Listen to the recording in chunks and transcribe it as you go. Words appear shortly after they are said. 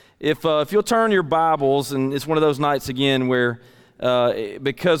If you'll turn your Bibles, and it's one of those nights again where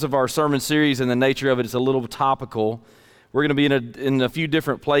because of our sermon series and the nature of it, it's a little topical. We're going to be in a few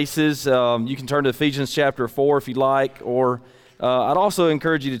different places. You can turn to Ephesians chapter 4 if you'd like, or I'd also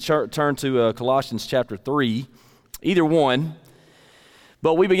encourage you to turn to Colossians chapter 3, either one.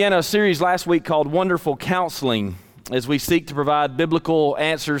 But we began a series last week called Wonderful Counseling, as we seek to provide biblical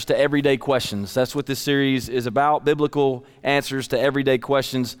answers to everyday questions. That's what this series is about, biblical answers to everyday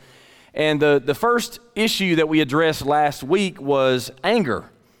questions. And the first issue that we addressed last week was anger.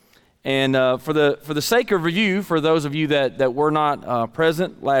 And for the sake of review, for those of you that were not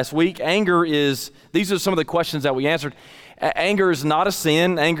present last week, these are some of the questions that we answered. Anger is not a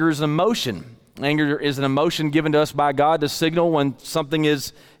sin. Anger is an emotion. Anger is an emotion given to us by God to signal when something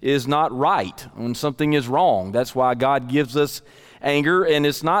is not right, when something is wrong. That's why God gives us anger. And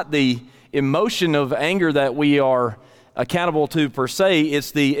it's not the emotion of anger that we are accountable to per se.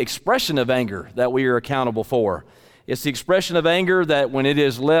 It's the expression of anger that we are accountable for. It's the expression of anger that when it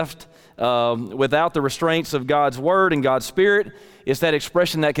is left without the restraints of God's Word and God's Spirit, it's that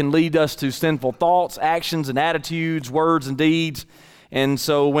expression that can lead us to sinful thoughts, actions, and attitudes, words, and deeds. And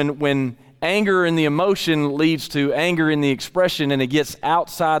so when anger in the emotion leads to anger in the expression and it gets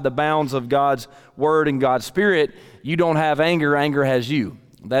outside the bounds of God's Word and God's Spirit, you don't have anger, anger has you.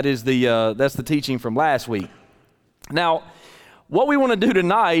 That's the teaching from last week. Now, what we want to do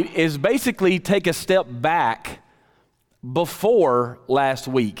tonight is basically take a step back before last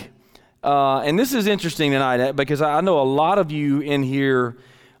week. And this is interesting tonight because I know a lot of you in here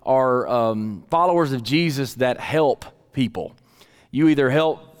are followers of Jesus that help people. You either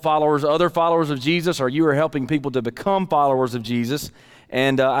help other followers of Jesus, or you are helping people to become followers of Jesus.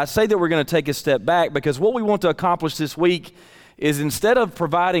 And I say that we're going to take a step back because what we want to accomplish this week is, instead of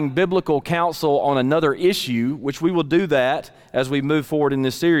providing biblical counsel on another issue, which we will do that as we move forward in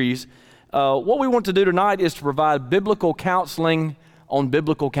this series, what we want to do tonight is to provide biblical counseling on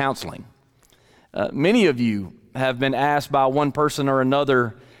biblical counseling. Many of you have been asked by one person or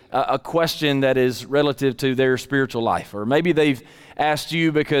another a question that is relative to their spiritual life. Or maybe they've asked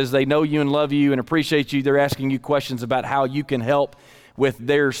you because they know you and love you and appreciate you. They're asking you questions about how you can help with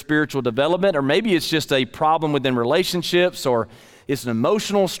their spiritual development. Or maybe it's just a problem within relationships, or it's an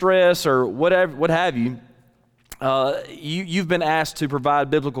emotional stress, or what have you. You've been asked to provide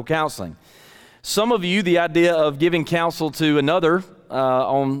biblical counseling. Some of you, the idea of giving counsel to another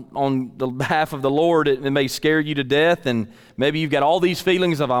on the behalf of the Lord, it may scare you to death, and maybe you've got all these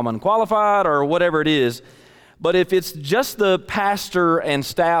feelings of I'm unqualified or whatever it is. But if it's just the pastor and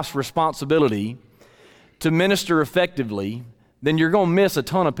staff's responsibility to minister effectively, then you're going to miss a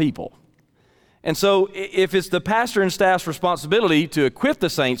ton of people. And so if it's the pastor and staff's responsibility to equip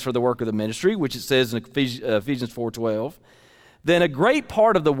the saints for the work of the ministry, which it says in Ephesians 4:12, then a great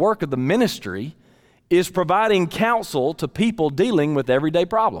part of the work of the ministry is providing counsel to people dealing with everyday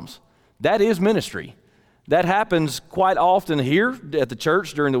problems. That is ministry. That happens quite often here at the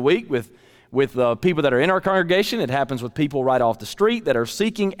church during the week with people that are in our congregation. It happens with people right off the street that are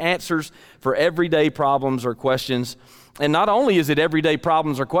seeking answers for everyday problems or questions. And not only is it everyday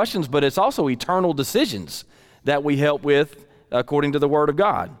problems or questions, but it's also eternal decisions that we help with according to the Word of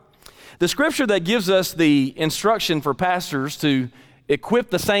God. The scripture that gives us the instruction for pastors to equip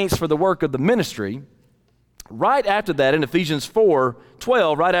the saints for the work of the ministry, right after that in Ephesians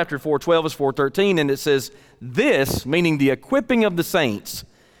 4:12, right after 4:12 is 4:13, and it says, "This," meaning the equipping of the saints,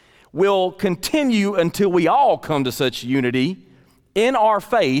 "will continue until we all come to such unity in our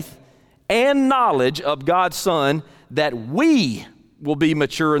faith and knowledge of God's Son, that we will be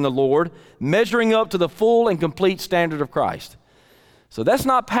mature in the Lord, measuring up to the full and complete standard of Christ." So that's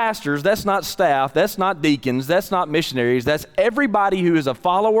not pastors, that's not staff, that's not deacons, that's not missionaries, that's everybody who is a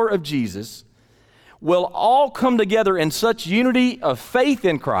follower of Jesus will all come together in such unity of faith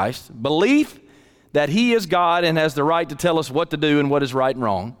in Christ, belief that He is God and has the right to tell us what to do and what is right and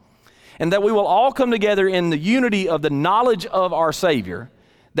wrong, and that we will all come together in the unity of the knowledge of our Savior,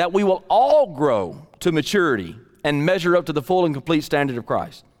 that we will all grow to maturity and measure up to the full and complete standard of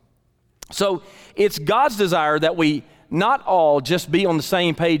Christ. So it's God's desire that we not all just be on the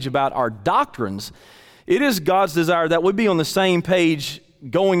same page about our doctrines. It is God's desire that we be on the same page,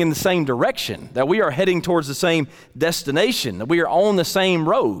 going in the same direction, that we are heading towards the same destination, that we are on the same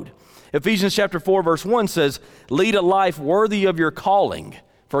road. Ephesians chapter 4 verse 1 says, "Lead a life worthy of your calling,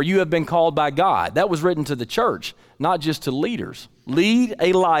 for you have been called by God." That was written to the church, not just to leaders. Lead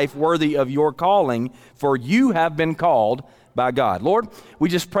a life worthy of your calling, for you have been called by God. Lord, we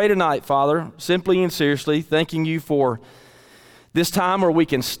just pray tonight, Father, simply and seriously, thanking you for this time where we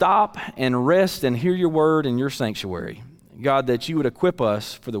can stop and rest and hear your word in your sanctuary. God, that you would equip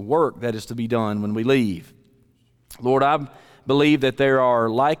us for the work that is to be done when we leave. Lord, I believe that there are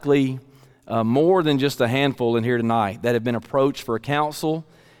likely more than just a handful in here tonight that have been approached for counsel,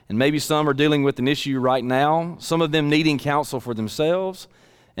 and maybe some are dealing with an issue right now, some of them needing counsel for themselves,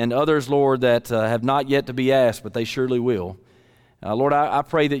 and others, Lord, that have not yet to be asked, but they surely will. Lord, I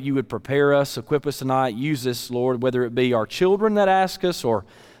pray that you would prepare us, equip us tonight, use this, Lord, whether it be our children that ask us or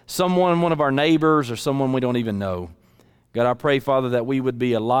someone, one of our neighbors, or someone we don't even know. God, I pray, Father, that we would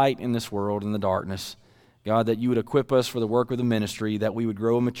be a light in this world in the darkness. God, that you would equip us for the work of the ministry, that we would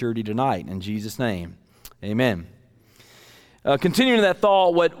grow in maturity tonight. In Jesus' name, amen. Continuing that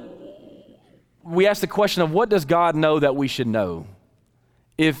thought, we ask the question of what does God know that we should know?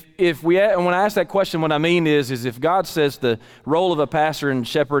 And when I ask that question, what I mean is if God says the role of a pastor and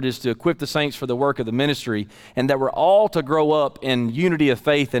shepherd is to equip the saints for the work of the ministry, and that we're all to grow up in unity of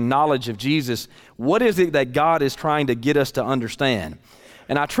faith and knowledge of Jesus, what is it that God is trying to get us to understand?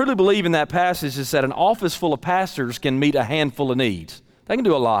 And I truly believe in that passage is that an office full of pastors can meet a handful of needs. They can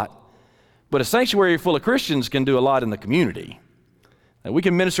do a lot, but a sanctuary full of Christians can do a lot in the community. And we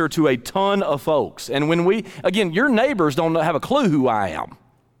can minister to a ton of folks. And again, your neighbors don't have a clue who I am,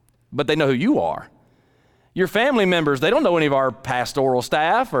 but they know who you are. Your family members, they don't know any of our pastoral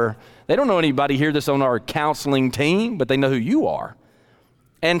staff, or they don't know anybody here that's on our counseling team, but they know who you are.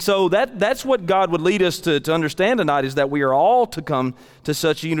 And so that's what God would lead us to understand tonight, is that we are all to come to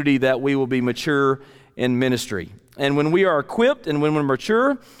such unity that we will be mature in ministry. And when we are equipped and when we're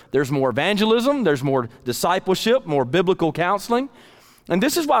mature, there's more evangelism, there's more discipleship, more biblical counseling. And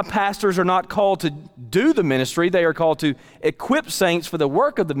this is why pastors are not called to do the ministry. They are called to equip saints for the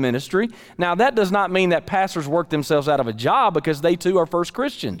work of the ministry. Now, that does not mean that pastors work themselves out of a job, because they too are first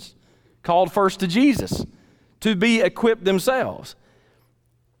Christians, called first to Jesus, to be equipped themselves.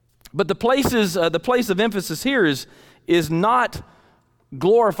 But the place of emphasis here is not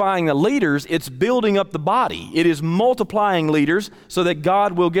glorifying the leaders, it's building up the body. It is multiplying leaders so that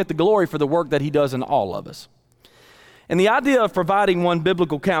God will get the glory for the work that he does in all of us. And the idea of providing one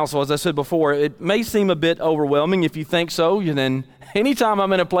biblical counsel, as I said before, it may seem a bit overwhelming. If you think so, then anytime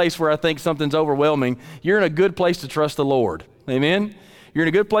I'm in a place where I think something's overwhelming, you're in a good place to trust the Lord. Amen? You're in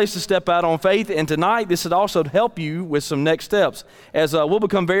a good place to step out on faith. And tonight, this would also help you with some next steps, as we'll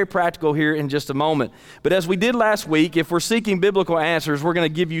become very practical here in just a moment. But as we did last week, if we're seeking biblical answers, we're going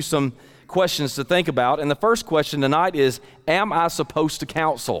to give you some questions to think about. And the first question tonight is, am I supposed to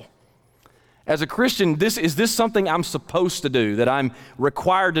counsel? As a Christian, is this something I'm supposed to do, that I'm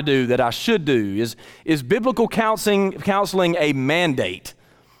required to do, that I should do? Is biblical counseling a mandate?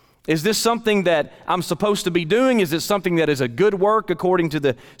 Is this something that I'm supposed to be doing? Is it something that is a good work according to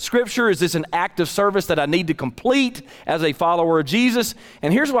the Scripture? Is this an act of service that I need to complete as a follower of Jesus?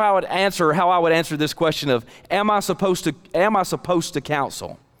 And here's how I would answer this question of, am I supposed to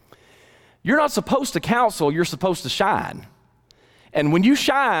counsel? You're not supposed to counsel, you're supposed to shine. And when you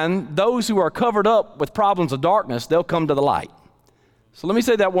shine, those who are covered up with problems of darkness, they'll come to the light. So let me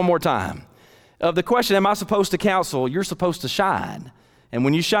say that one more time. Of the question, am I supposed to counsel? You're supposed to shine. And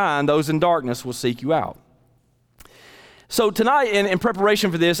when you shine, those in darkness will seek you out. So tonight, in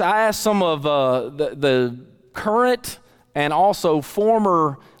preparation for this, I asked some of the current and also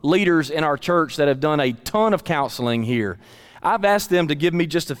former leaders in our church that have done a ton of counseling here. I've asked them to give me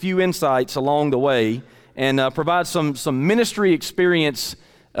just a few insights along the way and provide some ministry experience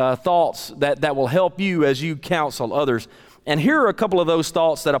thoughts that will help you as you counsel others. And here are a couple of those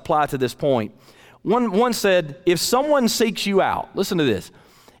thoughts that apply to this point. One said, if someone seeks you out, listen to this.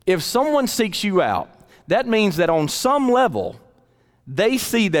 If someone seeks you out, that means that on some level, they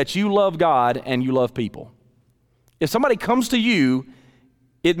see that you love God and you love people. If somebody comes to you,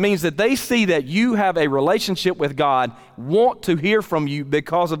 it means that they see that you have a relationship with God, want to hear from you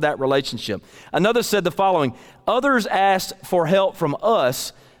because of that relationship. Another said the following, others asked for help from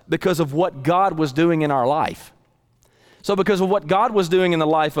us because of what God was doing in our life. So because of what God was doing in the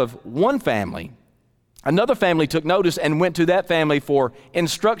life of one family, another family took notice and went to that family for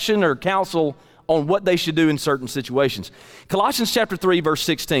instruction or counsel on what they should do in certain situations. Colossians chapter 3, verse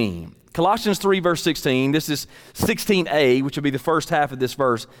 16. Colossians 3, verse 16. This is 16a, which will be the first half of this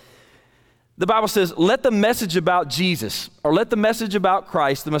verse. The Bible says, let the message about Jesus, or let the message about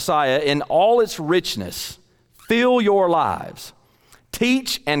Christ, the Messiah, in all its richness, fill your lives.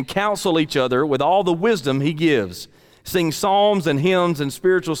 Teach and counsel each other with all the wisdom he gives. Sing psalms and hymns and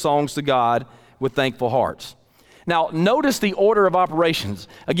spiritual songs to God with thankful hearts. Now, notice the order of operations.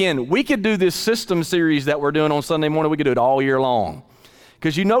 Again, we could do this system series that we're doing on Sunday morning. We could do it all year long.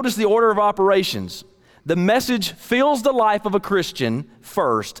 Because you notice the order of operations. The message fills the life of a Christian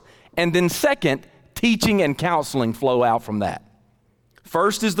first, and then second, teaching and counseling flow out from that.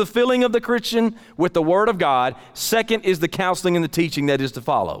 First is the filling of the Christian with the Word of God. Second is the counseling and the teaching that is to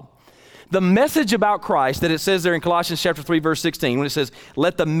follow. The message about Christ that it says there in Colossians chapter 3, verse 16, when it says,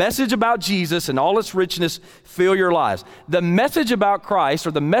 let the message about Jesus and all its richness fill your lives. The message about Christ,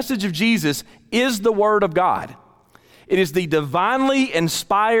 or the message of Jesus, is the Word of God. It is the divinely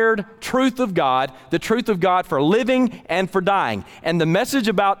inspired truth of God, the truth of God for living and for dying. And the message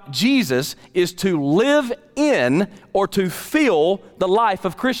about Jesus is to live in or to fill the life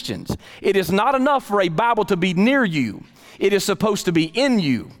of Christians. It is not enough for a Bible to be near you. It is supposed to be in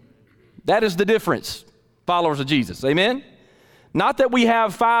you. That is the difference, followers of Jesus. Amen? Not that we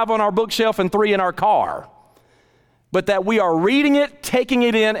have 5 on our bookshelf and 3 in our car, but that we are reading it, taking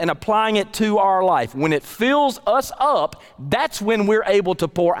it in, and applying it to our life. When it fills us up, that's when we're able to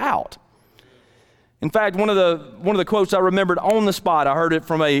pour out. In fact, one of the quotes I remembered on the spot, I heard it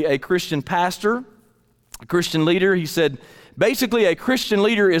from a Christian pastor, a Christian leader. He said, basically, a Christian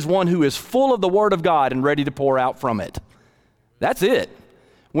leader is one who is full of the Word of God and ready to pour out from it. That's it.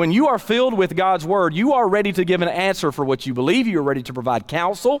 When you are filled with God's Word, you are ready to give an answer for what you believe. You are ready to provide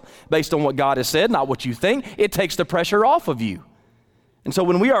counsel based on what God has said, not what you think. It takes the pressure off of you. And so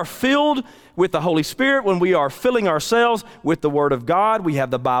when we are filled with the Holy Spirit, when we are filling ourselves with the Word of God, we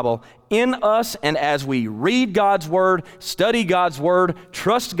have the Bible in us, and as we read God's Word, study God's Word,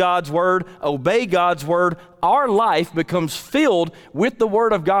 trust God's Word, obey God's Word, our life becomes filled with the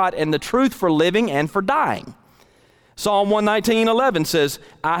Word of God and the truth for living and for dying. Psalm 119:11 says,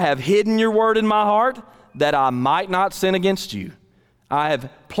 I have hidden your word in my heart that I might not sin against you. I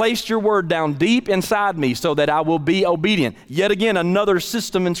have placed your word down deep inside me so that I will be obedient. Yet again, another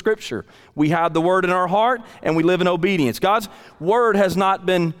system in Scripture. We hide the word in our heart and we live in obedience. God's word has not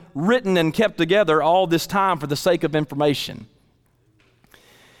been written and kept together all this time for the sake of information.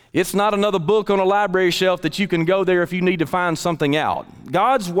 It's not another book on a library shelf that you can go there if you need to find something out.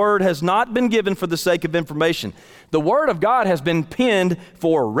 God's word has not been given for the sake of information. The word of God has been penned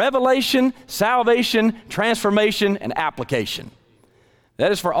for revelation, salvation, transformation, and application.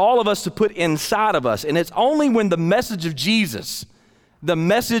 That is for all of us to put inside of us. And it's only when the message of Jesus, the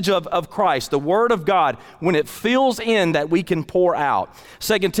message of Christ, the Word of God, when it fills in, that we can pour out.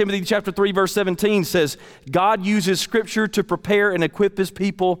 2 Timothy chapter 3, verse 17 says, God uses Scripture to prepare and equip His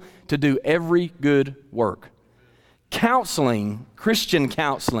people to do every good work. Counseling, Christian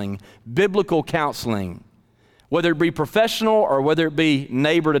counseling, biblical counseling, whether it be professional or whether it be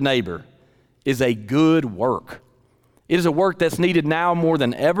neighbor to neighbor, is a good work. It is a work that's needed now more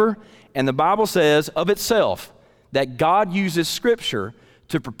than ever, and the Bible says of itself that God uses Scripture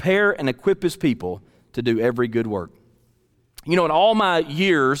to prepare and equip His people to do every good work. You know, in all my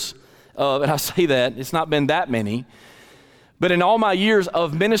years, and I say that, it's not been that many, but in all my years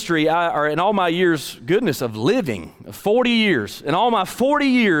of ministry, in all my years, goodness, of living, 40 years, in all my 40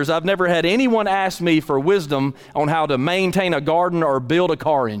 years, I've never had anyone ask me for wisdom on how to maintain a garden or build a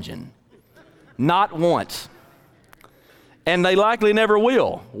car engine. Not once. And they likely never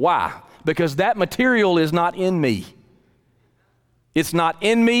will. Why? Because that material is not in me. It's not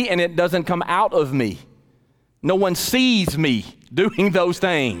in me, and it doesn't come out of me. No one sees me doing those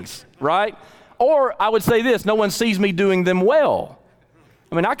things, right? Or I would say this, no one sees me doing them well.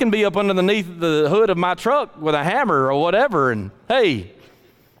 I mean, I can be up underneath the hood of my truck with a hammer or whatever, and hey,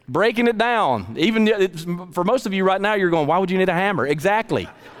 breaking it down. Even for most of you right now, you're going, why would you need a hammer? Exactly.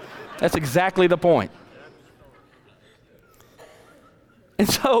 That's exactly the point. And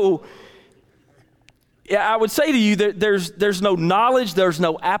so, yeah, I would say to you that there's no knowledge, there's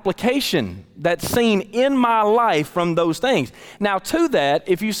no application that's seen in my life from those things. Now, to that,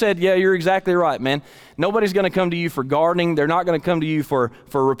 if you said, yeah, you're exactly right, man. Nobody's going to come to you for gardening. They're not going to come to you for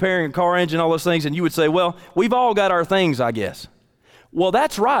repairing a car engine, all those things. And you would say, well, we've all got our things, I guess. Well,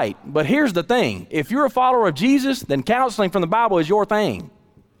 that's right. But here's the thing. If you're a follower of Jesus, then counseling from the Bible is your thing.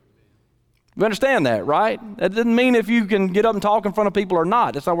 You understand that, right? That doesn't mean if you can get up and talk in front of people or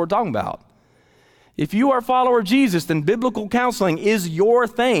not. That's not what we're talking about. If you are a follower of Jesus, then biblical counseling is your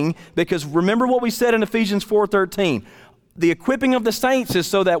thing, because remember what we said in Ephesians 4:13. The equipping of the saints is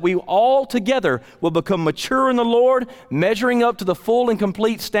so that we all together will become mature in the Lord, measuring up to the full and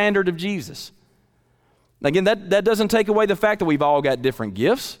complete standard of Jesus. Again, that doesn't take away the fact that we've all got different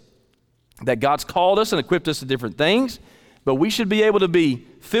gifts, that God's called us and equipped us to different things, but we should be able to be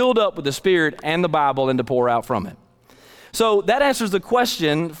filled up with the Spirit and the Bible and to pour out from it. So that answers the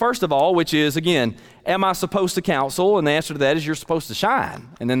question, first of all, which is, again, am I supposed to counsel? And the answer to that is you're supposed to shine,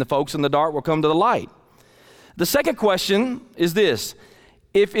 and then the folks in the dark will come to the light. The second question is this.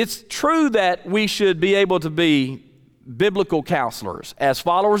 If it's true that we should be able to be biblical counselors, as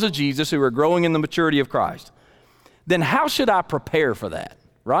followers of Jesus who are growing in the maturity of Christ, then how should I prepare for that,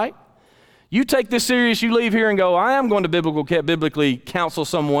 right? You take this serious, you leave here and go, I am going to biblically counsel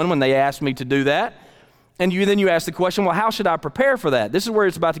someone when they ask me to do that. And then you ask the question, well, how should I prepare for that? This is where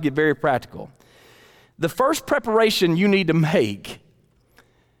it's about to get very practical. The first preparation you need to make,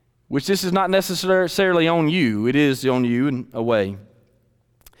 which this is not necessarily on you, it is on you in a way.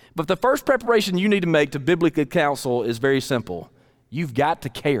 But the first preparation you need to make to biblically counsel is very simple. You've got to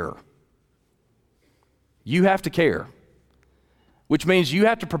care. You have to care, which means you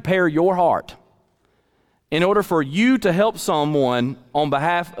have to prepare your heart in order for you to help someone on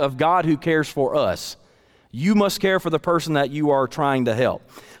behalf of God who cares for us. You must care for the person that you are trying to help.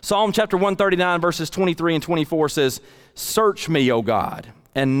 Psalm chapter 139, verses 23 and 24 says, "Search me, O God,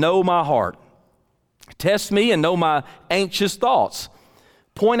 and know my heart. Test me and know my anxious thoughts.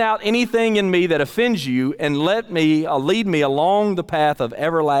 Point out anything in me that offends you, and lead me along the path of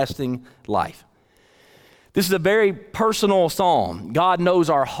everlasting life." This is a very personal psalm. God knows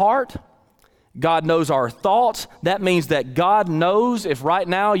our heart. God knows our thoughts. That means that God knows if right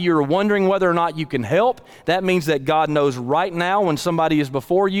now you're wondering whether or not you can help. That means that God knows right now when somebody is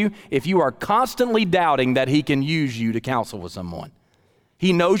before you, if you are constantly doubting that He can use you to counsel with someone.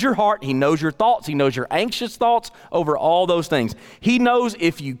 He knows your heart. He knows your thoughts. He knows your anxious thoughts over all those things. He knows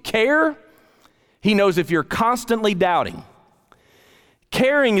if you care. He knows if you're constantly doubting.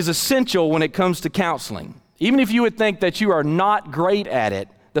 Caring is essential when it comes to counseling. Even if you would think that you are not great at it,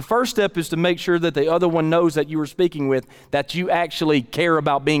 the first step is to make sure that the other one knows that you are speaking with, that you actually care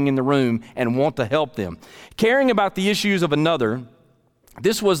about being in the room and want to help them. Caring about the issues of another,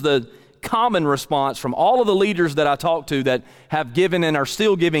 this was the common response from all of the leaders that I talked to that have given and are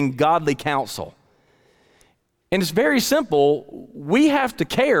still giving godly counsel. And it's very simple. We have to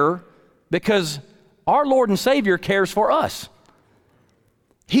care because our Lord and Savior cares for us.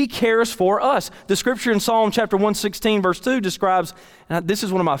 He cares for us. The scripture in Psalm chapter 116, verse 2 describes, and this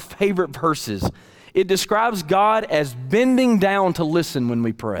is one of my favorite verses, it describes God as bending down to listen when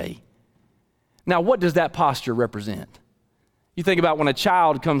we pray. Now, what does that posture represent? You think about when a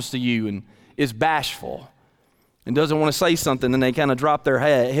child comes to you and is bashful and doesn't want to say something, and they kind of drop their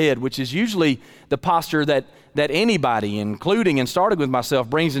head, which is usually the posture that anybody, including and starting with myself,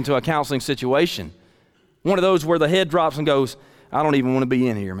 brings into a counseling situation. One of those where the head drops and goes, I don't even want to be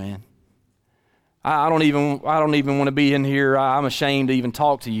in here, man. I don't even want to be in here. I'm ashamed to even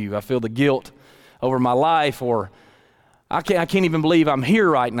talk to you. I feel the guilt over my life, or I can't even believe I'm here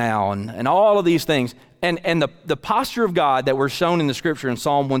right now, and all of these things. And the posture of God that we're shown in the scripture in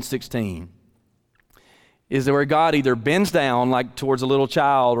Psalm 116 is where God either bends down like towards a little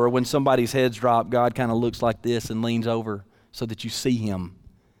child, or when somebody's head's dropped, God kind of looks like this and leans over so that you see Him.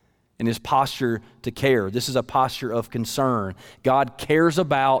 In His posture to care. This is a posture of concern. God cares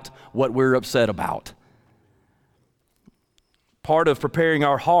about what we're upset about. Part of preparing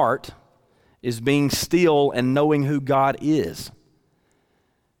our heart is being still and knowing who God is.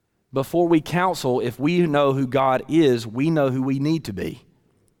 Before we counsel, if we know who God is, we know who we need to be.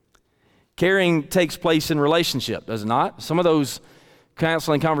 Caring takes place in relationship, does it not? Some of those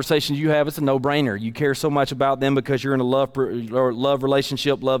counseling conversations you have, it's a no-brainer. You care so much about them because you're in a love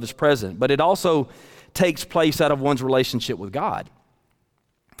relationship, love is present. But it also takes place out of one's relationship with God.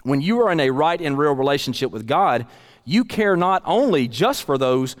 When you are in a right and real relationship with God, you care not only just for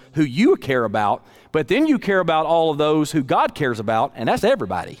those who you care about, but then you care about all of those who God cares about, and that's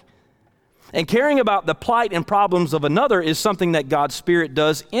everybody. And caring about the plight and problems of another is something that God's Spirit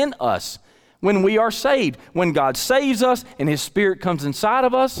does in us. When we are saved, when God saves us and His Spirit comes inside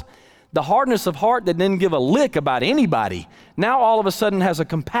of us, the hardness of heart that didn't give a lick about anybody, now all of a sudden has a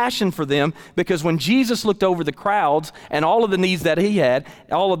compassion for them, because when Jesus looked over the crowds and all of the needs that He had,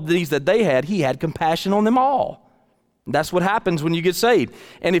 all of the needs that they had, He had compassion on them all. That's what happens when you get saved.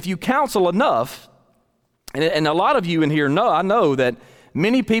 And if you counsel enough, and a lot of you in here know, I know that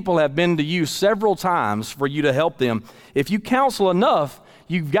many people have been to you several times for you to help them. If you counsel enough,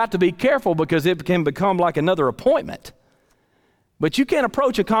 you've got to be careful, because it can become like another appointment. But you can't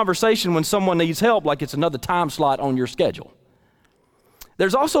approach a conversation when someone needs help like it's another time slot on your schedule.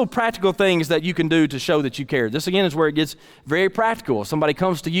 There's also practical things that you can do to show that you care. This again is where it gets very practical. If somebody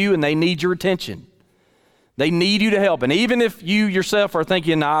comes to you and they need your attention, they need you to help. And even if you yourself are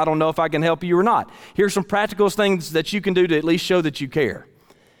thinking, nah, I don't know if I can help you or not, here's some practical things that you can do to at least show that you care.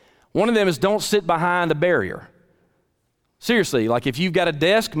 One of them is don't sit behind a barrier. Seriously, like if you've got a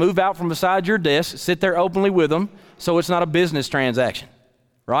desk, move out from beside your desk, sit there openly with them so it's not a business transaction,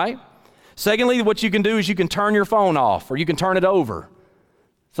 right? Secondly, what you can do is you can turn your phone off, or you can turn it over.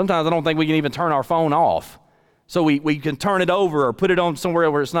 Sometimes I don't think we can even turn our phone off. So we can turn it over or put it on somewhere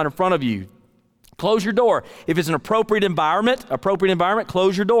where it's not in front of you. Close your door. If it's an appropriate environment,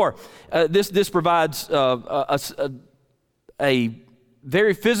 close your door. This provides a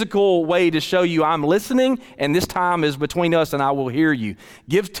very physical way to show you I'm listening and this time is between us and I will hear you.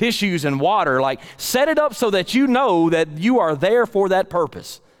 Give tissues and water, set it up so that you know that you are there for that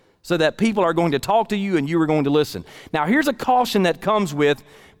purpose, so that people are going to talk to you and you are going to listen. Now here's a caution that comes with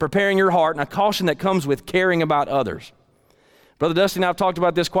preparing your heart and a caution that comes with caring about others. Brother Dusty and I have talked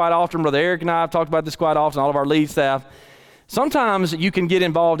about this quite often. Brother Eric and I have talked about this quite often, all of our lead staff. Sometimes you can get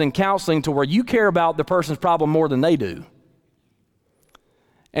involved in counseling to where you care about the person's problem more than they do.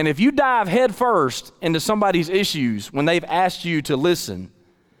 And if you dive headfirst into somebody's issues when they've asked you to listen,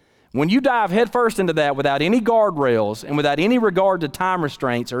 when you dive headfirst into that without any guardrails and without any regard to time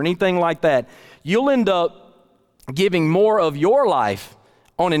restraints or anything like that, you'll end up giving more of your life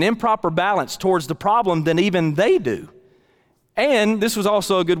on an improper balance towards the problem than even they do. And this was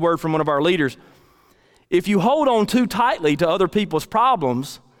also a good word from one of our leaders. If you hold on too tightly to other people's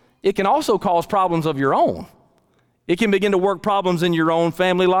problems, it can also cause problems of your own. It can begin to work problems in your own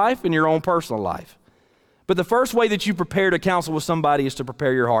family life and your own personal life. But the first way that you prepare to counsel with somebody is to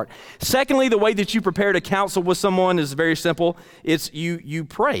prepare your heart. Secondly, the way that you prepare to counsel with someone is very simple. It's you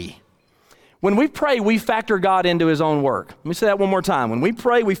pray. When we pray, we factor God into his own work. Let me say that one more time. When we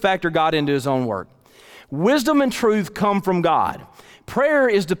pray, we factor God into his own work. Wisdom and truth come from God. Prayer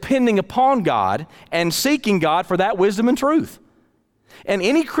is depending upon God and seeking God for that wisdom and truth. And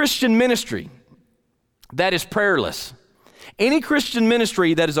any Christian ministry that is prayerless, any Christian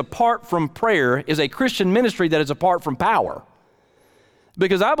ministry that is apart from prayer is a Christian ministry that is apart from power.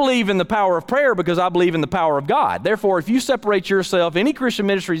 Because I believe in the power of prayer because I believe in the power of God. Therefore, if you separate yourself, any Christian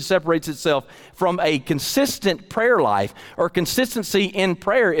ministry separates itself from a consistent prayer life or consistency in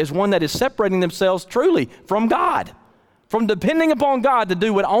prayer is one that is separating themselves truly from God, from depending upon God to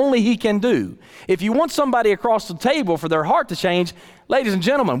do what only he can do. If you want somebody across the table for their heart to change, ladies and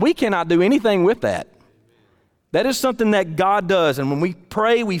gentlemen, we cannot do anything with that. That is something that God does, and when we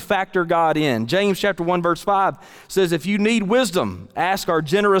pray, we factor God in. James chapter 1, verse 5 says, if you need wisdom, ask our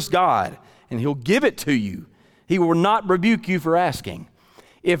generous God, and he'll give it to you. He will not rebuke you for asking.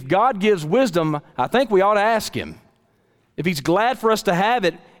 If God gives wisdom, I think we ought to ask him. If he's glad for us to have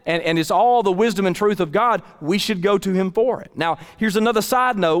it, and it's all the wisdom and truth of God, we should go to him for it. Now, here's another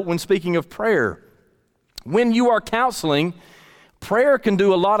side note when speaking of prayer. When you are counseling, prayer can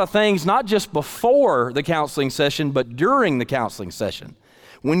do a lot of things, not just before the counseling session, but during the counseling session.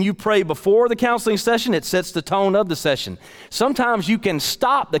 When you pray before the counseling session, it sets the tone of the session. Sometimes you can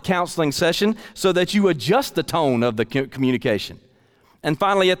stop the counseling session so that you adjust the tone of the communication. And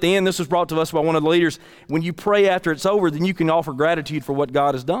finally, at the end, this was brought to us by one of the leaders, when you pray after it's over, then you can offer gratitude for what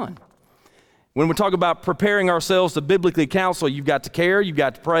God has done. When we talk about preparing ourselves to biblically counsel, you've got to care, you've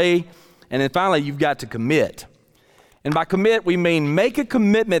got to pray, and then finally, you've got to commit. And by commit, we mean make a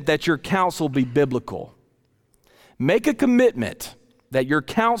commitment that your counsel be biblical. Make a commitment that your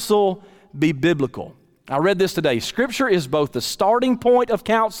counsel be biblical. I read this today. Scripture is both the starting point of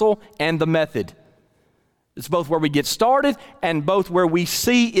counsel and the method. It's both where we get started and both where we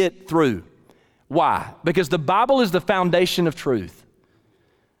see it through. Why? Because the Bible is the foundation of truth.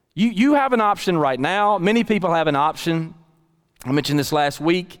 You have an option right now. Many people have an option. I mentioned this last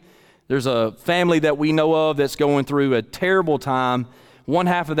week. There's a family that we know of that's going through a terrible time. One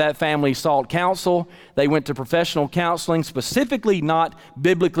half of that family sought counsel. They went to professional counseling, specifically not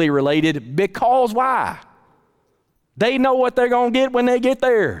biblically related, because why? They know what they're going to get when they get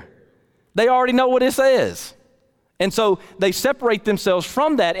there. They already know what it says. And so they separate themselves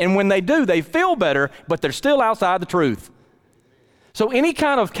from that, and when they do, they feel better, but they're still outside the truth. So any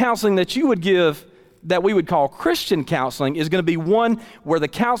kind of counseling that you would give that we would call Christian counseling is going to be one where the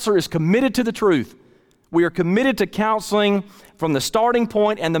counselor is committed to the truth. We are committed to counseling from the starting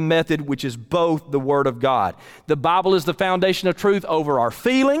point and the method, which is both the Word of God. The Bible is the foundation of truth over our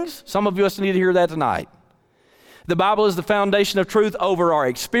feelings. Some of us need to hear that tonight. The Bible is the foundation of truth over our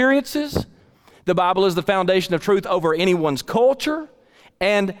experiences. The Bible is the foundation of truth over anyone's culture.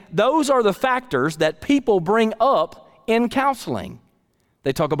 And those are the factors that people bring up in counseling.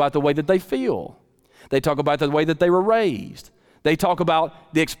 They talk about the way that they feel. They talk about the way that they were raised. They talk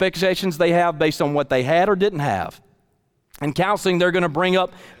about the expectations they have based on what they had or didn't have. In counseling, they're going to bring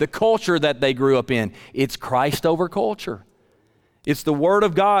up the culture that they grew up in. It's Christ over culture. It's the Word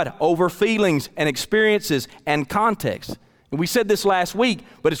of God over feelings and experiences and context. And we said this last week,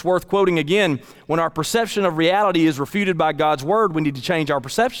 but it's worth quoting again. When our perception of reality is refuted by God's Word, we need to change our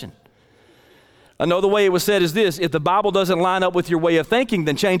perception. Another way it was said is this: if the Bible doesn't line up with your way of thinking,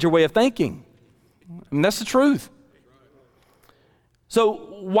 then change your way of thinking. I mean, that's the truth.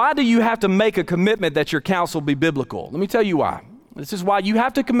 So why do you have to make a commitment that your counsel be biblical? Let me tell you why. This is why you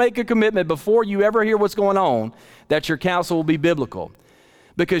have to make a commitment before you ever hear what's going on that your counsel will be biblical.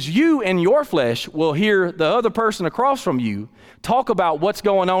 Because you in your flesh will hear the other person across from you talk about what's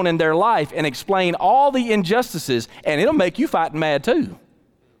going on in their life and explain all the injustices, and it'll make you fighting mad too.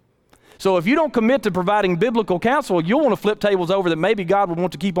 So if you don't commit to providing biblical counsel, you'll want to flip tables over that maybe God would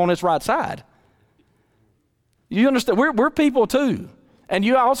want to keep on its right side. You understand? We're people too. And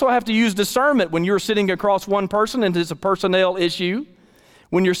you also have to use discernment when you're sitting across one person and it's a personnel issue.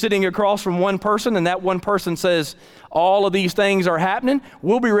 When you're sitting across from one person and that one person says, all of these things are happening,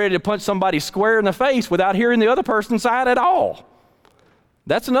 we'll be ready to punch somebody square in the face without hearing the other person's side at all.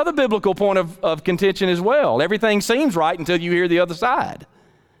 That's another biblical point of contention as well. Everything seems right until you hear the other side.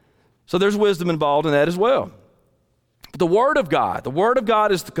 So there's wisdom involved in that as well. But the Word of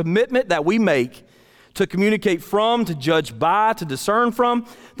God is the commitment that we make to communicate from, to judge by, to discern from.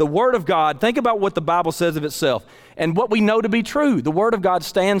 The Word of God, think about what the Bible says of itself and what we know to be true. The Word of God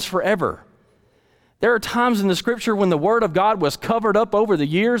stands forever. There are times in the Scripture when the Word of God was covered up over the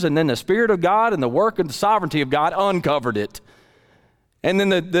years, and then the Spirit of God and the work and the sovereignty of God uncovered it. And then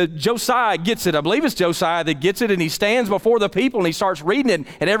the Josiah gets it. I believe it's Josiah that gets it, and he stands before the people and he starts reading it,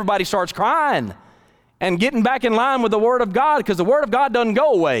 and everybody starts crying and getting back in line with the Word of God, because the Word of God doesn't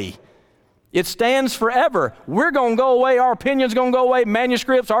go away. It stands forever. We're going to go away. Our opinions going to go away.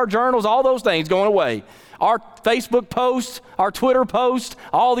 Manuscripts, our journals, all those things going away. Our Facebook posts, our Twitter posts,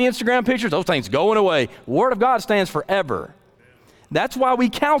 all the Instagram pictures, those things going away. The Word of God stands forever. That's why we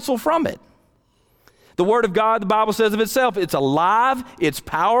counsel from it. The Word of God, the Bible says of itself, it's alive, it's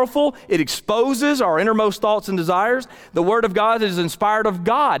powerful, it exposes our innermost thoughts and desires. The Word of God is inspired of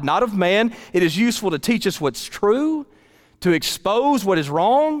God, not of man. It is useful to teach us what's true, to expose what is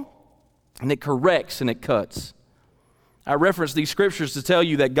wrong, and it corrects and it cuts. I reference these scriptures to tell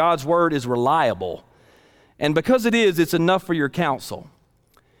you that God's Word is reliable. And because it is, it's enough for your counsel.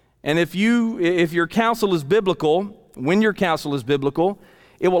 And if your counsel is biblical, when your counsel is biblical,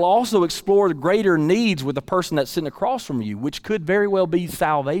 it will also explore the greater needs with the person that's sitting across from you, which could very well be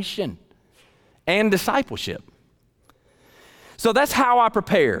salvation and discipleship. So that's how I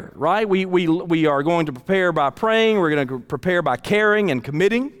prepare, right? We are going to prepare by praying. We're going to prepare by caring and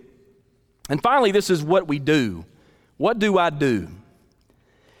committing. And finally, this is what we do. What do I do?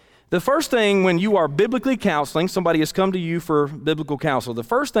 The first thing when you are biblically counseling, somebody has come to you for biblical counsel, the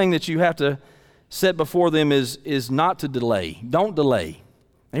first thing that you have to set before them is not to delay. Don't delay.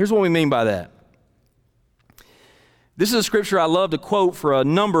 And here's what we mean by that. This is a scripture I love to quote for a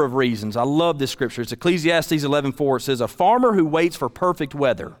number of reasons. I love this scripture. It's Ecclesiastes 11:4. It says, "A farmer who waits for perfect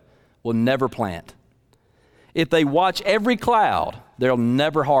weather will never plant. If they watch every cloud, they'll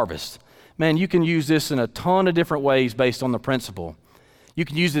never harvest." Man, you can use this in a ton of different ways based on the principle. You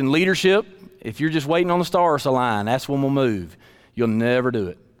can use it in leadership. If you're just waiting on the stars to align, that's when we'll move. You'll never do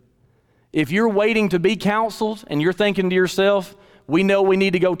it. If you're waiting to be counseled and you're thinking to yourself, we know we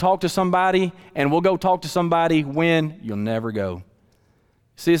need to go talk to somebody, and we'll go talk to somebody when, you'll never go.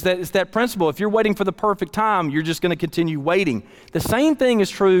 See, it's that principle. If you're waiting for the perfect time, you're just going to continue waiting. The same thing is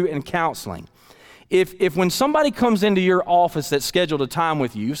true in counseling. If when somebody comes into your office that's scheduled a time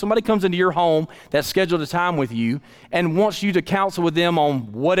with you, if somebody comes into your home that's scheduled a time with you and wants you to counsel with them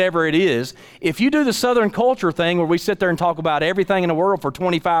on whatever it is, if you do the Southern culture thing where we sit there and talk about everything in the world for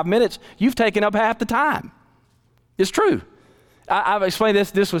 25 minutes, you've taken up half the time. It's true. I've explained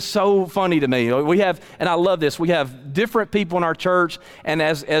this. This was so funny to me. We have, and I love this, we have different people in our church, and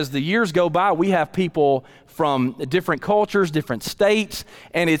as the years go by, we have people from different cultures, different states,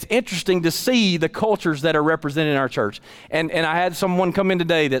 and it's interesting to see the cultures that are represented in our church. And I had someone come in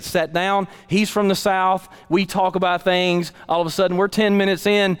today that sat down. He's from the South. We talk about things. All of a sudden, we're 10 minutes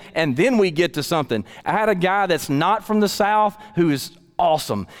in, and then we get to something. I had a guy that's not from the South who is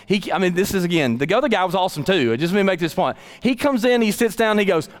awesome. This is, again, the other guy was awesome too. Just let me make this point. He comes in, he sits down, he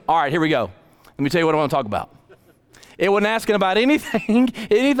goes, all right, here we go. Let me tell you what I want to talk about. It wasn't asking about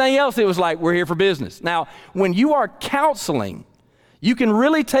anything else. It was like, we're here for business. Now, when you are counseling, you can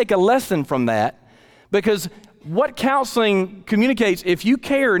really take a lesson from that, because what counseling communicates, if you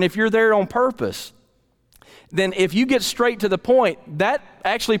care and if you're there on purpose, then if you get straight to the point, that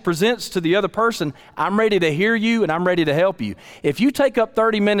actually presents to the other person, I'm ready to hear you and I'm ready to help you. If you take up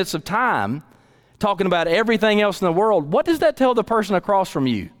 30 minutes of time talking about everything else in the world, what does that tell the person across from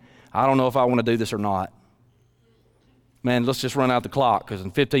you? I don't know if I want to do this or not. Man, let's just run out the clock, because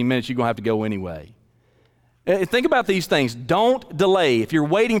in 15 minutes you're going to have to go anyway. Think about these things. Don't delay. If you're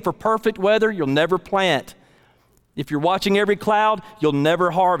waiting for perfect weather, you'll never plant. If you're watching every cloud, you'll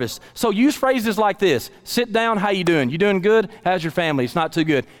never harvest. So use phrases like this. Sit down, how you doing? You doing good? How's your family? It's not too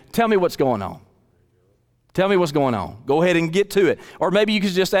good. Tell me what's going on. Tell me what's going on. Go ahead and get to it. Or maybe you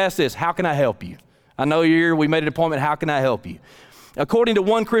could just ask this, how can I help you? I know you're here, we made an appointment, how can I help you? According to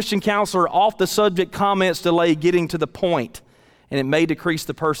one Christian counselor, off the subject comments delay getting to the point, and it may decrease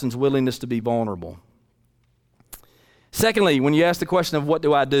the person's willingness to be vulnerable. Secondly, when you ask the question of what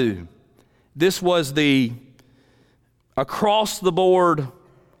do I do, this was the across-the-board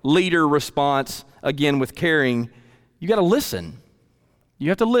leader response, again with caring. You got to listen. You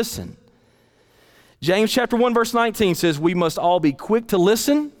have to listen. James chapter 1 verse 19 says we must all be quick to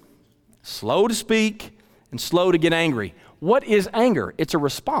listen, slow to speak, and slow to get angry. What is anger? It's a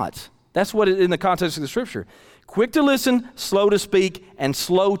response. That's what it is in the context of the scripture. Quick to listen, slow to speak, and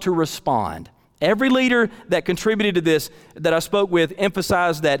slow to respond. Every leader that contributed to this that I spoke with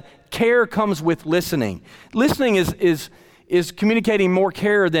emphasized that care comes with listening. Listening is communicating more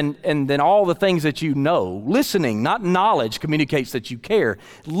care than all the things that you know. Listening, not knowledge, communicates that you care.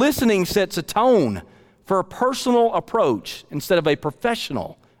 Listening sets a tone for a personal approach instead of a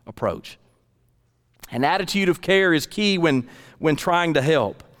professional approach. An attitude of care is key when trying to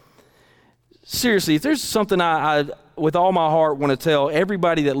help. Seriously, if there's something I with all my heart want to tell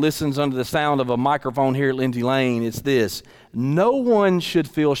everybody that listens under the sound of a microphone here at Lindsay Lane, it's this. No one should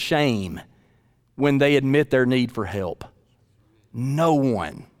feel shame when they admit their need for help. No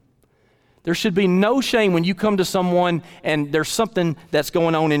one. There should be no shame when you come to someone and there's something that's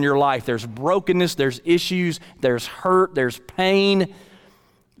going on in your life. There's brokenness, there's issues, there's hurt, there's pain.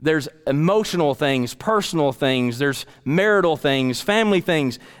 There's emotional things, personal things, there's marital things, family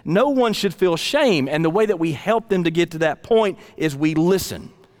things. No one should feel shame, and the way that we help them to get to that point is we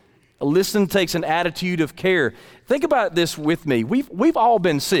listen. A listen takes an attitude of care. Think about this with me. We've all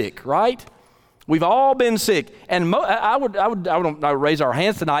been sick, right? We've all been sick, and I would raise our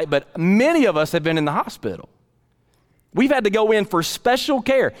hands tonight, but many of us have been in the hospital. We've had to go in for special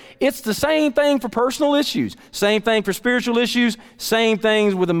care. It's the same thing for personal issues, same thing for spiritual issues, same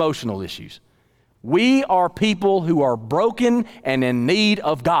things with emotional issues. We are people who are broken and in need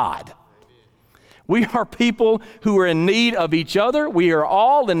of God. We are people who are in need of each other. We are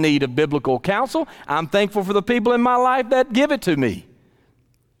all in need of biblical counsel. I'm thankful for the people in my life that give it to me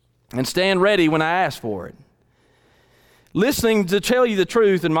and stand ready when I ask for it. Listening, to tell you the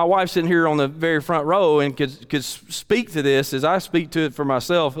truth, and my wife's sitting here on the very front row and could speak to this as I speak to it for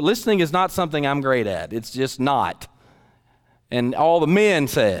myself. Listening is not something I'm great at. It's just not. And all the men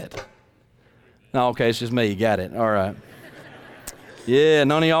said. No, okay, it's just me. Got it. All right. Yeah,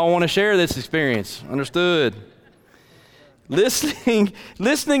 none of y'all want to share this experience. Understood. Listening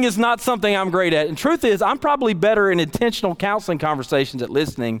is not something I'm great at. And truth is, I'm probably better in intentional counseling conversations at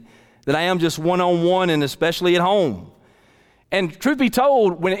listening than I am just one-on-one and especially at home. And truth be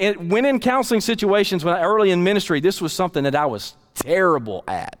told, when in counseling situations, when early in ministry, this was something that I was terrible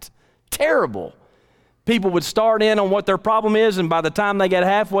at. Terrible. People would start in on what their problem is, and by the time they got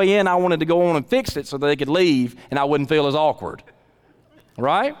halfway in, I wanted to go on and fix it so that they could leave, and I wouldn't feel as awkward.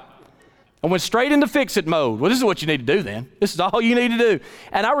 Right? I went straight into fix-it mode. Well, this is what you need to do then. This is all you need to do.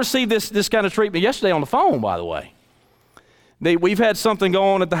 And I received this kind of treatment yesterday on the phone, by the way. We've had something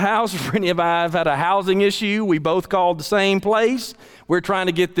go on at the house. Brittany and I have had a housing issue. We both called the same place. We're trying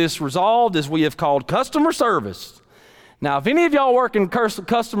to get this resolved as we have called customer service. Now, if any of y'all work in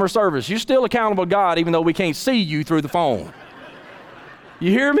customer service, you're still accountable to God even though we can't see you through the phone. You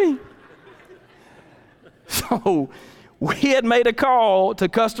hear me? So we had made a call to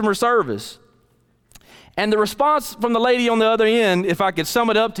customer service. And the response from the lady on the other end, if I could sum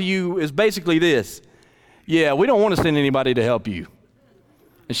it up to you, is basically this. Yeah, we don't want to send anybody to help you.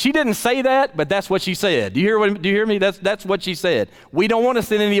 And she didn't say that, but that's what she said. Do you hear me? That's what she said. We don't want to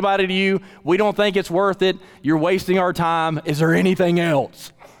send anybody to you. We don't think it's worth it. You're wasting our time. Is there anything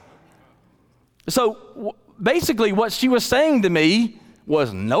else? So basically what she was saying to me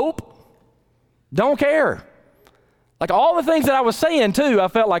was, nope, don't care. Like all the things that I was saying too, I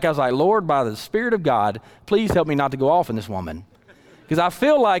felt like I was like, Lord, by the Spirit of God, please help me not to go off on this woman. Because I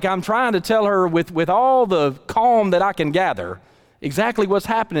feel like I'm trying to tell her with all the calm that I can gather exactly what's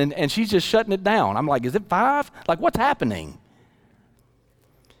happening, and she's just shutting it down. I'm like, is it 5? Like, what's happening?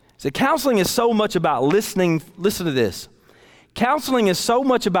 So counseling is so much about listening. Listen to this. Counseling is so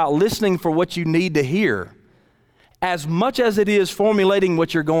much about listening for what you need to hear as much as it is formulating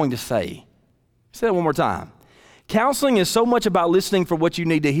what you're going to say. Say that one more time. Counseling is so much about listening for what you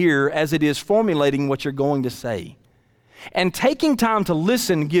need to hear as it is formulating what you're going to say. And taking time to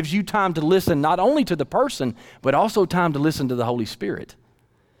listen gives you time to listen not only to the person, but also time to listen to the Holy Spirit.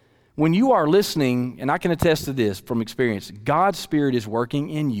 When you are listening, and I can attest to this from experience, God's Spirit is working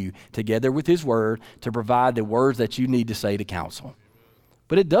in you together with His Word to provide the words that you need to say to counsel.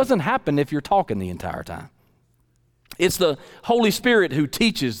 But it doesn't happen if you're talking the entire time. It's the Holy Spirit who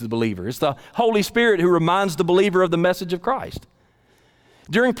teaches the believer. It's the Holy Spirit who reminds the believer of the message of Christ.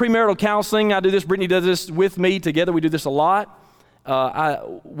 During premarital counseling, I do this, Brittany does this with me together, we do this a lot.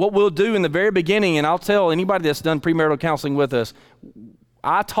 What we'll do in the very beginning, and I'll tell anybody that's done premarital counseling with us,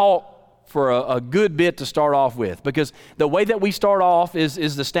 I talk for a good bit to start off with, because the way that we start off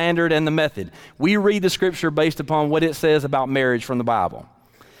is the standard and the method. We read the scripture based upon what it says about marriage from the Bible.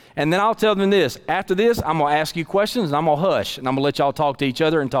 And then I'll tell them this, after this, I'm going to ask you questions, and I'm going to hush, and I'm going to let y'all talk to each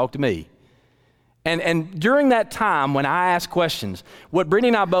other and talk to me. And during that time when I ask questions, what Brittany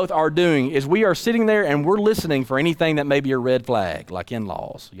and I both are doing is we are sitting there and we're listening for anything that may be a red flag, like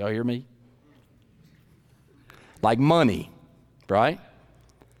in-laws. Y'all hear me? Like money, right?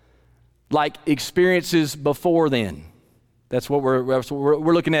 Like experiences before then. That's what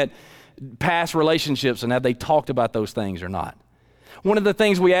we're looking at, past relationships, and have they talked about those things or not. One of the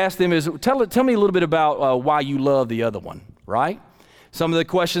things we ask them is, tell me a little bit about why you love the other one, right? Some of the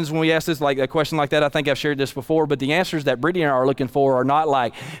questions when we ask this, like a question like that, I think I've shared this before, but the answers that Brittany and I are looking for are not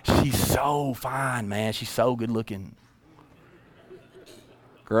like, she's so fine, man, she's so good looking.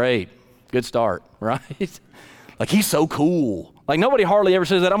 Great, good start, right? Like, he's so cool. Like, nobody hardly ever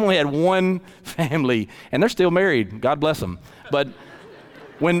says that. I've only had one family, and they're still married, God bless them. But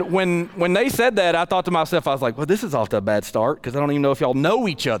when they said that, I thought to myself, I was like, well, this is off to a bad start, because I don't even know if y'all know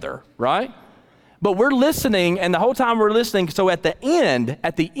each other, right? But we're listening, and the whole time we're listening, so at the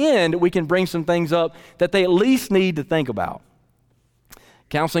end, we can bring some things up that they at least need to think about.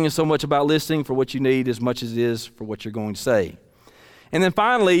 Counseling is so much about listening for what you need as much as it is for what you're going to say. And then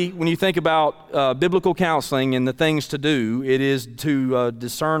finally, when you think about biblical counseling and the things to do, it is to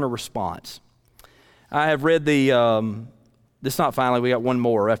discern a response. I have read this not finally, we got one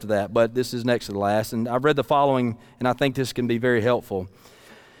more after that, but this is next to the last. And I've read the following, and I think this can be very helpful.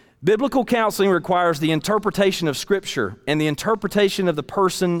 Biblical counseling requires the interpretation of Scripture and the interpretation of the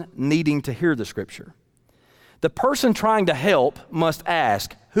person needing to hear the Scripture. The person trying to help must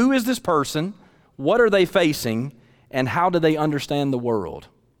ask, who is this person? What are they facing? And how do they understand the world?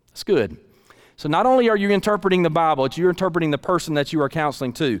 That's good. So not only are you interpreting the Bible, but you're interpreting the person that you are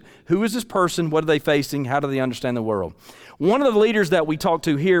counseling to. Who is this person? What are they facing? How do they understand the world? One of the leaders that we talked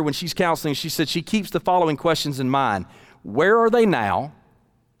to here when she's counseling, she said she keeps the following questions in mind. Where are they now?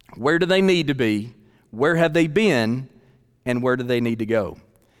 Where do they need to be? Where have they been? And where do they need to go?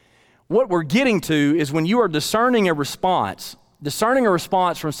 What we're getting to is when you are discerning a response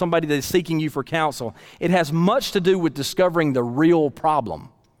from somebody that is seeking you for counsel, it has much to do with discovering the real problem.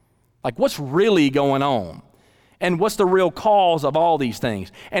 Like, what's really going on? And what's the real cause of all these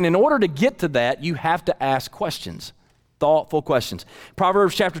things? And in order to get to that, you have to ask questions, thoughtful questions.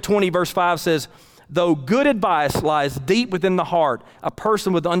 Proverbs chapter 20, verse 5 says, though good advice lies deep within the heart, a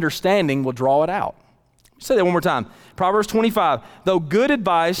person with understanding will draw it out. Say that one more time. Proverbs 25, though good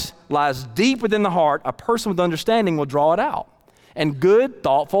advice lies deep within the heart, a person with understanding will draw it out. And good,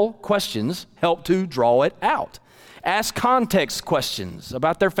 thoughtful questions help to draw it out. Ask context questions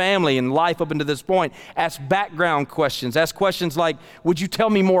about their family and life up until this point. Ask background questions. Ask questions like, would you tell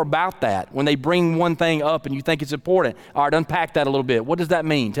me more about that? When they bring one thing up and you think it's important. All right, unpack that a little bit. What does that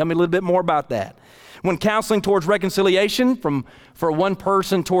mean? Tell me a little bit more about that. When counseling towards reconciliation for one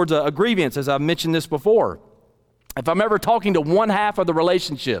person towards a grievance, as I've mentioned this before, if I'm ever talking to one half of the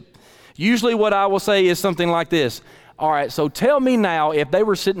relationship, usually what I will say is something like this. All right, so tell me now, if they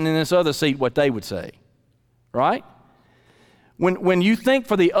were sitting in this other seat, what they would say, right? When you think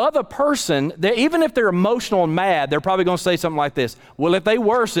for the other person, even if they're emotional and mad, they're probably going to say something like this. Well, if they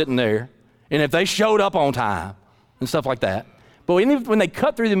were sitting there, and if they showed up on time, and stuff like that. But when they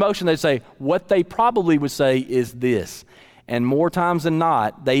cut through the emotion, they say, what they probably would say is this. And more times than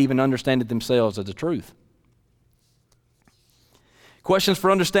not, they even understand it themselves as the truth. Questions for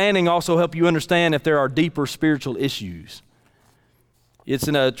understanding also help you understand if there are deeper spiritual issues. It's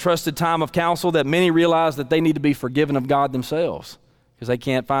in a trusted time of counsel that many realize that they need to be forgiven of God themselves because they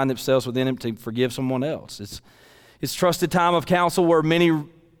can't find themselves within Him to forgive someone else. It's trusted time of counsel where many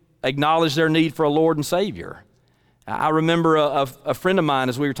acknowledge their need for a Lord and Savior. I remember a friend of mine,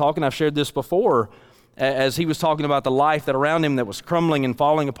 as we were talking, I've shared this before, as he was talking about the life that around him that was crumbling and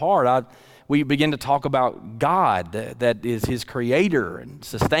falling apart. We began to talk about God, that is His creator and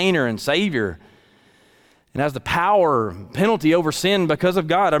sustainer and Savior, and has the power, penalty over sin because of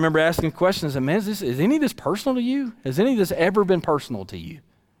God. I remember asking questions, man, is any of this personal to you? Has any of this ever been personal to you?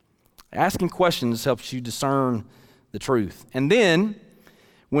 Asking questions helps you discern the truth. And then,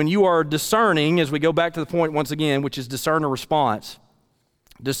 when you are discerning, as we go back to the point once again, which is discern a response,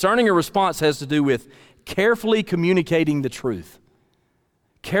 discerning a response has to do with carefully communicating the truth.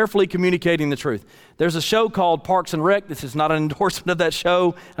 Carefully communicating the truth. There's a show called Parks and Rec. This is not an endorsement of that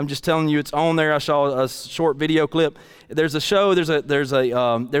show. I'm just telling you it's on there. I saw a short video clip. There's a show. There's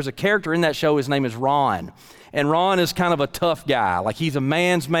a character in that show. His name is Ron, and Ron is kind of a tough guy. Like, he's a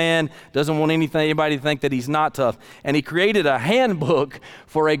man's man. Doesn't want anybody to think that he's not tough. And he created a handbook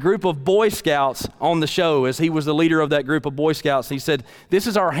for a group of Boy Scouts on the show, as he was the leader of that group of Boy Scouts. He said, "This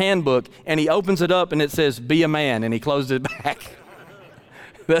is our handbook," and he opens it up and it says, "Be a man," and he closed it back.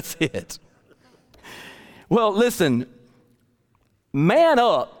 That's it. Well, listen, man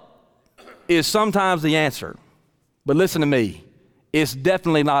up is sometimes the answer. But listen to me, it's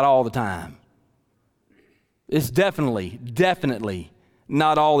definitely not all the time. It's definitely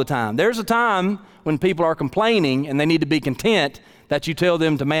not all the time. There's a time when people are complaining and they need to be content that you tell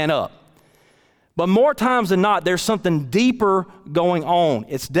them to man up. But more times than not, there's something deeper going on.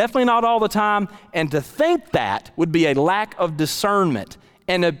 It's definitely not all the time, and to think that would be a lack of discernment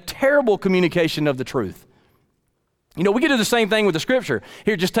and a terrible communication of the truth. You know, we can do the same thing with the Scripture.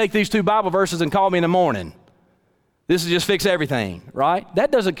 Here, just take these 2 Bible verses and call me in the morning. This will just fix everything, right?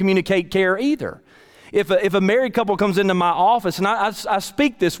 That doesn't communicate care either. If a married couple comes into my office, and I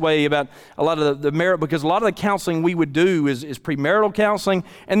speak this way about a lot of the marriage, because a lot of the counseling we would do is premarital counseling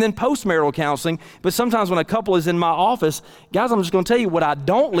and then postmarital counseling. But sometimes when a couple is in my office, guys, I'm just going to tell you what I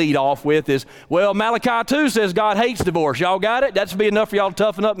don't lead off with is, well, Malachi 2 says God hates divorce. Y'all got it? That should be enough for y'all to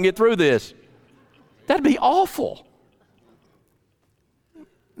toughen up and get through this. That'd be awful.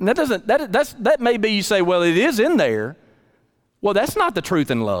 And that may be, you say, well, it is in there. Well, that's not the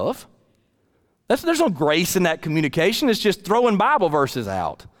truth in love. There's no grace in that communication. It's just throwing Bible verses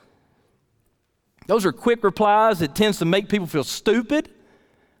out. Those are quick replies. It tends to make people feel stupid,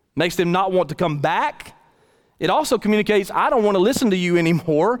 makes them not want to come back. It also communicates, I don't want to listen to you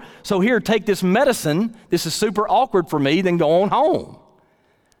anymore, so here, take this medicine. This is super awkward for me, then go on home.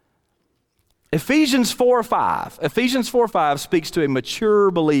 Ephesians 4:5 speaks to a mature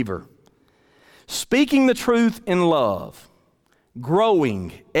believer. Speaking the truth in love,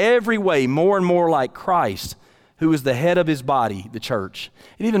 growing every way more and more like Christ, who is the head of his body, the church.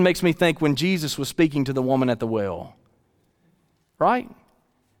 It even makes me think when Jesus was speaking to the woman at the well, right?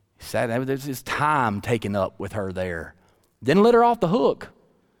 He said there's his time taken up with her there. Didn't let her off the hook.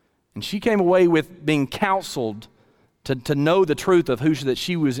 And she came away with being counseled to know the truth of who that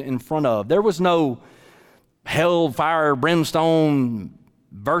she was in front of. There was no hell, fire, brimstone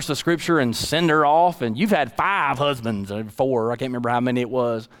verse of Scripture and send her off. And you've had 5 husbands, or 4, I can't remember how many it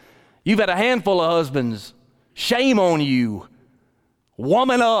was. You've had a handful of husbands. Shame on you.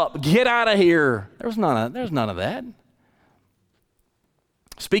 Woman up, get out of here. There's none of that.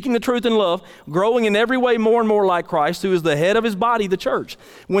 Speaking the truth in love, growing in every way more and more like Christ, who is the head of his body, the church.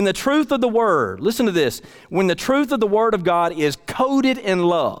 When the truth of the word, listen to this, when the truth of the word of God is coded in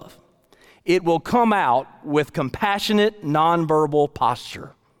love, it will come out with compassionate, nonverbal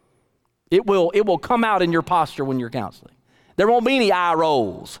posture. It will come out in your posture when you're counseling. There won't be any eye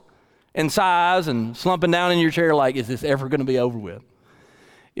rolls and sighs and slumping down in your chair like, is this ever going to be over with?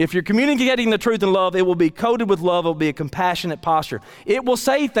 If you're communicating the truth in love, it will be coded with love. It will be a compassionate posture. It will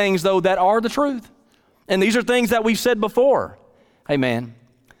say things, though, that are the truth. And these are things that we've said before. Hey, man,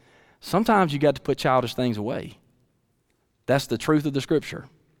 sometimes you got to put childish things away. That's the truth of the Scripture.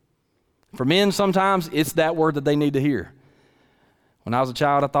 For men, sometimes it's that word that they need to hear. When I was a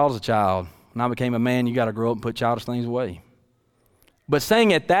child, I thought I was a child. When I became a man, you got to grow up and put childish things away. But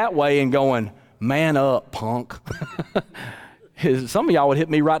saying it that way and going, man up, punk. Some of y'all would hit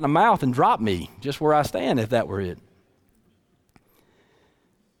me right in the mouth and drop me just where I stand if that were it.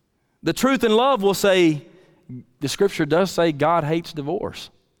 The truth in love will say, the Scripture does say God hates divorce.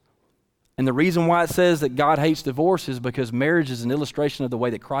 And the reason why it says that God hates divorce is because marriage is an illustration of the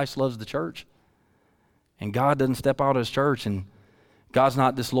way that Christ loves the church. And God doesn't step out of his church, and God's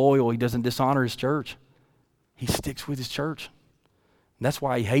not disloyal. He doesn't dishonor his church. He sticks with his church. And that's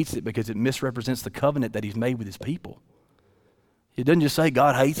why he hates it, because it misrepresents the covenant that he's made with his people. It doesn't just say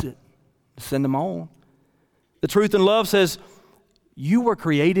God hates it. Send them on. The truth in love says, you were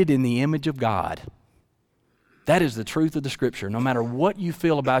created in the image of God. That is the truth of the Scripture. No matter what you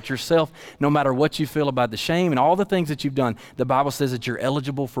feel about yourself, no matter what you feel about the shame and all the things that you've done, the Bible says that you're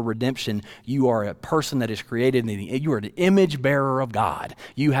eligible for redemption. You are a person that is created, you are an image bearer of God.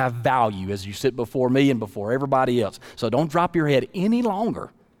 You have value as you sit before me and before everybody else. So don't drop your head any longer.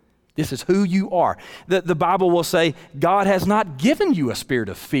 This is who you are. The Bible will say, God has not given you a spirit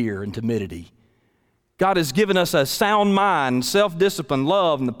of fear and timidity. God has given us a sound mind, self-discipline,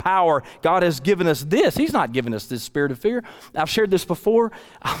 love, and the power. God has given us this. He's not given us this spirit of fear. I've shared this before.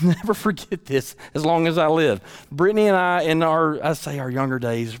 I'll never forget this as long as I live. Brittany and I, in our younger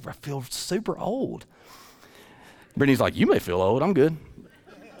days, I feel super old. Brittany's like, you may feel old. I'm good.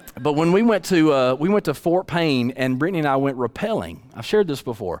 But when we went to Fort Payne, and Brittany and I went rappelling. I've shared this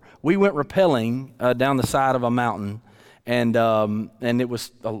before. We went rappelling down the side of a mountain. And it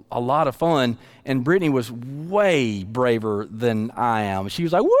was a lot of fun. And Brittany was way braver than I am. She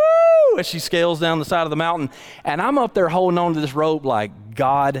was like, woo, as she scales down the side of the mountain. And I'm up there holding on to this rope like,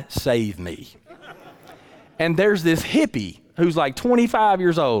 God save me. And there's this hippie who's like 25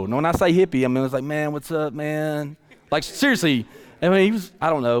 years old. And when I say hippie, I mean, it's like, man, what's up, man? Like, seriously, I mean, he was, I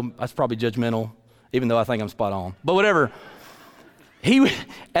don't know, that's probably judgmental, even though I think I'm spot on. But whatever.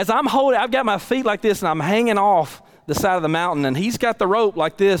 As I'm holding, I've got my feet like this, and I'm hanging off the side of the mountain, and he's got the rope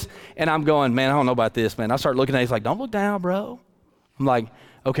like this, and I'm going, man, I don't know about this, man. I start looking at him, he's like, don't look down, bro. I'm like,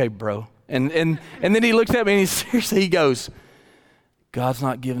 okay, bro. And then he looks at me, and he goes, God's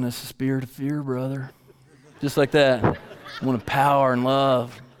not giving us a spirit of fear, brother. Just like that. I want power and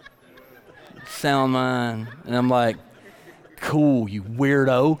love, sound mind. And I'm like, cool, you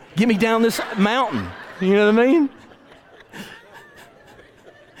weirdo. Get me down this mountain. You know what I mean?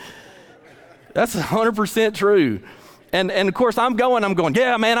 That's 100% true. And of course, I'm going,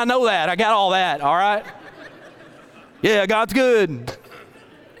 yeah, man, I know that. I got all that, all right? Yeah, God's good.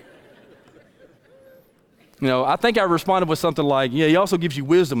 You know, I think I responded with something like, yeah, he also gives you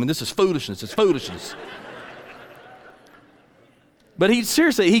wisdom, and this is foolishness. It's foolishness. But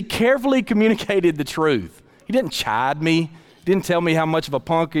he carefully communicated the truth. He didn't chide me. He didn't tell me how much of a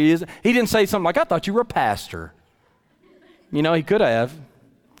punk he is. He didn't say something like, I thought you were a pastor. You know, he could have.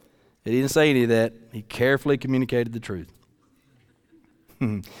 He didn't say any of that. He carefully communicated the truth.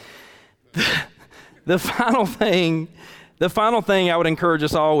 The final thing I would encourage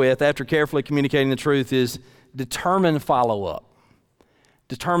us all with after carefully communicating the truth is determine follow-up.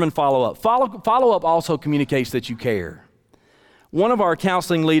 Determine follow-up. Follow-up also communicates that you care. One of our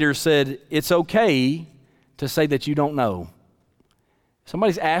counseling leaders said, it's okay to say that you don't know.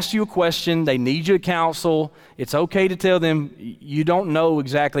 Somebody's asked you a question, they need you to counsel, it's okay to tell them you don't know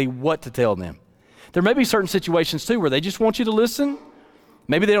exactly what to tell them. There may be certain situations too where they just want you to listen.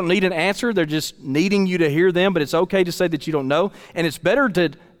 Maybe they don't need an answer, they're just needing you to hear them, but it's okay to say that you don't know. And it's better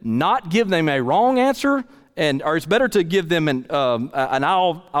to not give them a wrong answer, or it's better to give them an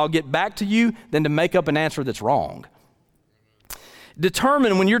I'll get back to you than to make up an answer that's wrong.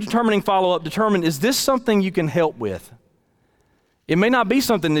 When you're determining follow-up, determine, is this something you can help with? It may not be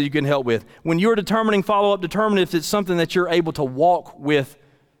something that you can help with. When you're determining follow-up, determine if it's something that you're able to walk with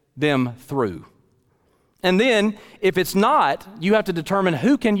them through. And then, if it's not, you have to determine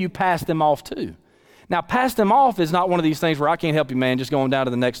who can you pass them off to. Now, pass them off is not one of these things where I can't help you, man, just going down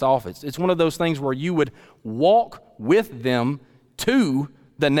to the next office. It's one of those things where you would walk with them to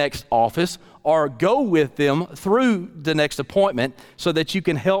the next office or go with them through the next appointment so that you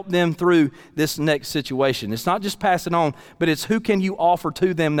can help them through this next situation. It's not just passing on, but it's who can you offer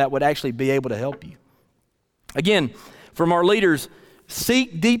to them that would actually be able to help you. Again, from our leaders,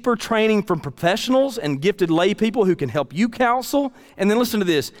 seek deeper training from professionals and gifted lay people who can help you counsel. And then listen to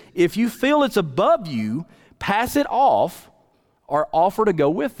this. If you feel it's above you, pass it off or offer to go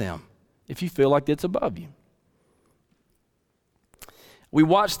with them if you feel like it's above you. We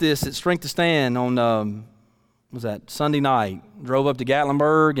watched this at Strength to Stand on, Sunday night. Drove up to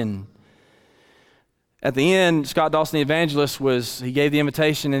Gatlinburg, and at the end, Scott Dawson, the evangelist, he gave the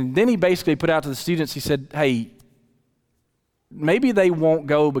invitation, and then he basically put out to the students, he said, hey, maybe they won't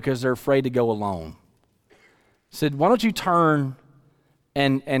go because they're afraid to go alone. He said, why don't you turn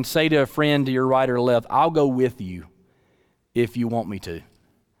and say to a friend to your right or left, I'll go with you if you want me to.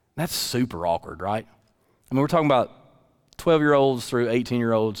 That's super awkward, right? I mean, we're talking about 12-year-olds through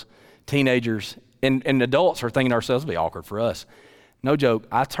 18-year-olds, teenagers, and adults are thinking to ourselves, it'll be awkward for us. No joke.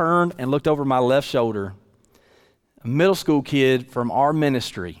 I turned and looked over my left shoulder. A middle school kid from our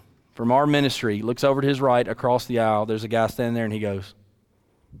ministry, looks over to his right across the aisle. There's a guy standing there, and he goes,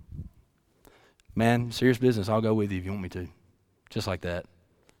 man, serious business. I'll go with you if you want me to. Just like that.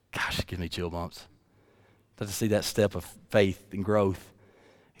 Gosh, it gives me chill bumps. To see that step of faith and growth.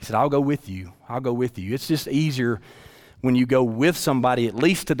 He said, I'll go with you. It's just easier when you go with somebody at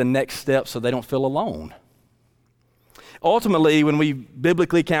least to the next step so they don't feel alone. Ultimately, when we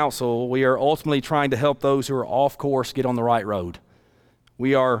biblically counsel, we are ultimately trying to help those who are off course get on the right road.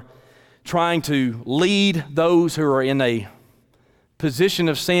 We are trying to lead those who are in a position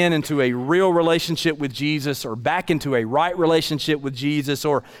of sin into a real relationship with Jesus, or back into a right relationship with Jesus,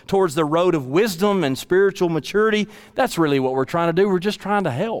 or towards the road of wisdom and spiritual maturity. That's really what we're trying to do. We're just trying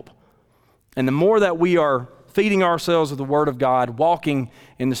to help. And the more that we are feeding ourselves with the Word of God, walking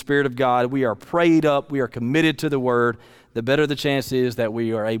in the Spirit of God, we are prayed up, we are committed to the Word, the better the chance is that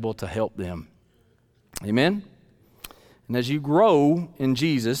we are able to help them. Amen? And as you grow in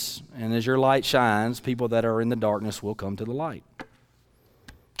Jesus, and as your light shines, people that are in the darkness will come to the light.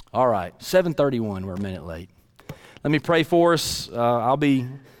 All right, 7:31, we're a minute late. Let me pray for us. I'll be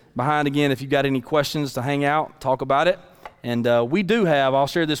behind again if you've got any questions to hang out, talk about it. And we do have, I'll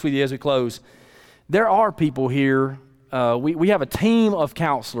share this with you as we close, there are people here, we have a team of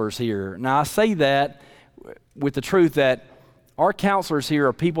counselors here. Now I say that with the truth that our counselors here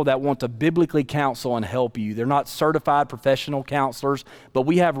are people that want to biblically counsel and help you. They're not certified professional counselors, but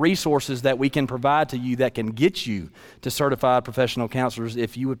we have resources that we can provide to you that can get you to certified professional counselors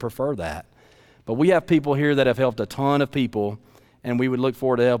if you would prefer that. But we have people here that have helped a ton of people, and we would look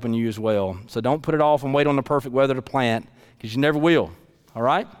forward to helping you as well. So don't put it off and wait on the perfect weather to plant, because you never will. All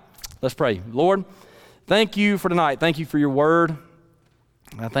right? Let's pray. Lord, thank you for tonight. Thank you for your word.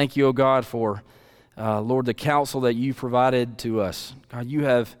 I thank you, oh God, for Lord, the counsel that you provided to us. God, you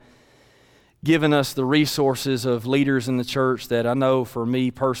have given us the resources of leaders in the church that I know for me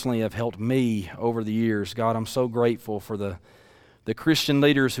personally have helped me over the years. God, I'm so grateful for the Christian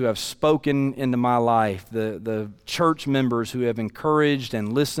leaders who have spoken into my life, the church members who have encouraged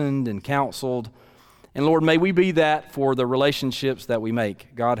and listened and counseled. And Lord, may we be that for the relationships that we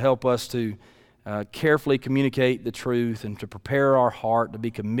make. God, help us to carefully communicate the truth and to prepare our heart to be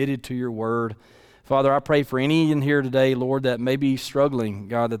committed to your word. Father, I pray for any in here today, Lord, that may be struggling,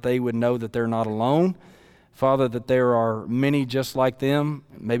 God, that they would know that they're not alone. Father, that there are many just like them,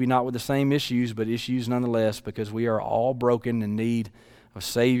 maybe not with the same issues, but issues nonetheless, because we are all broken in need of a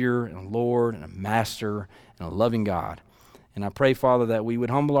Savior and a Lord and a Master and a loving God. And I pray, Father, that we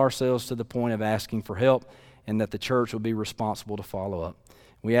would humble ourselves to the point of asking for help, and that the church would be responsible to follow up.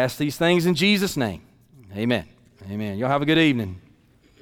 We ask these things in Jesus' name. Amen. Amen. Y'all have a good evening.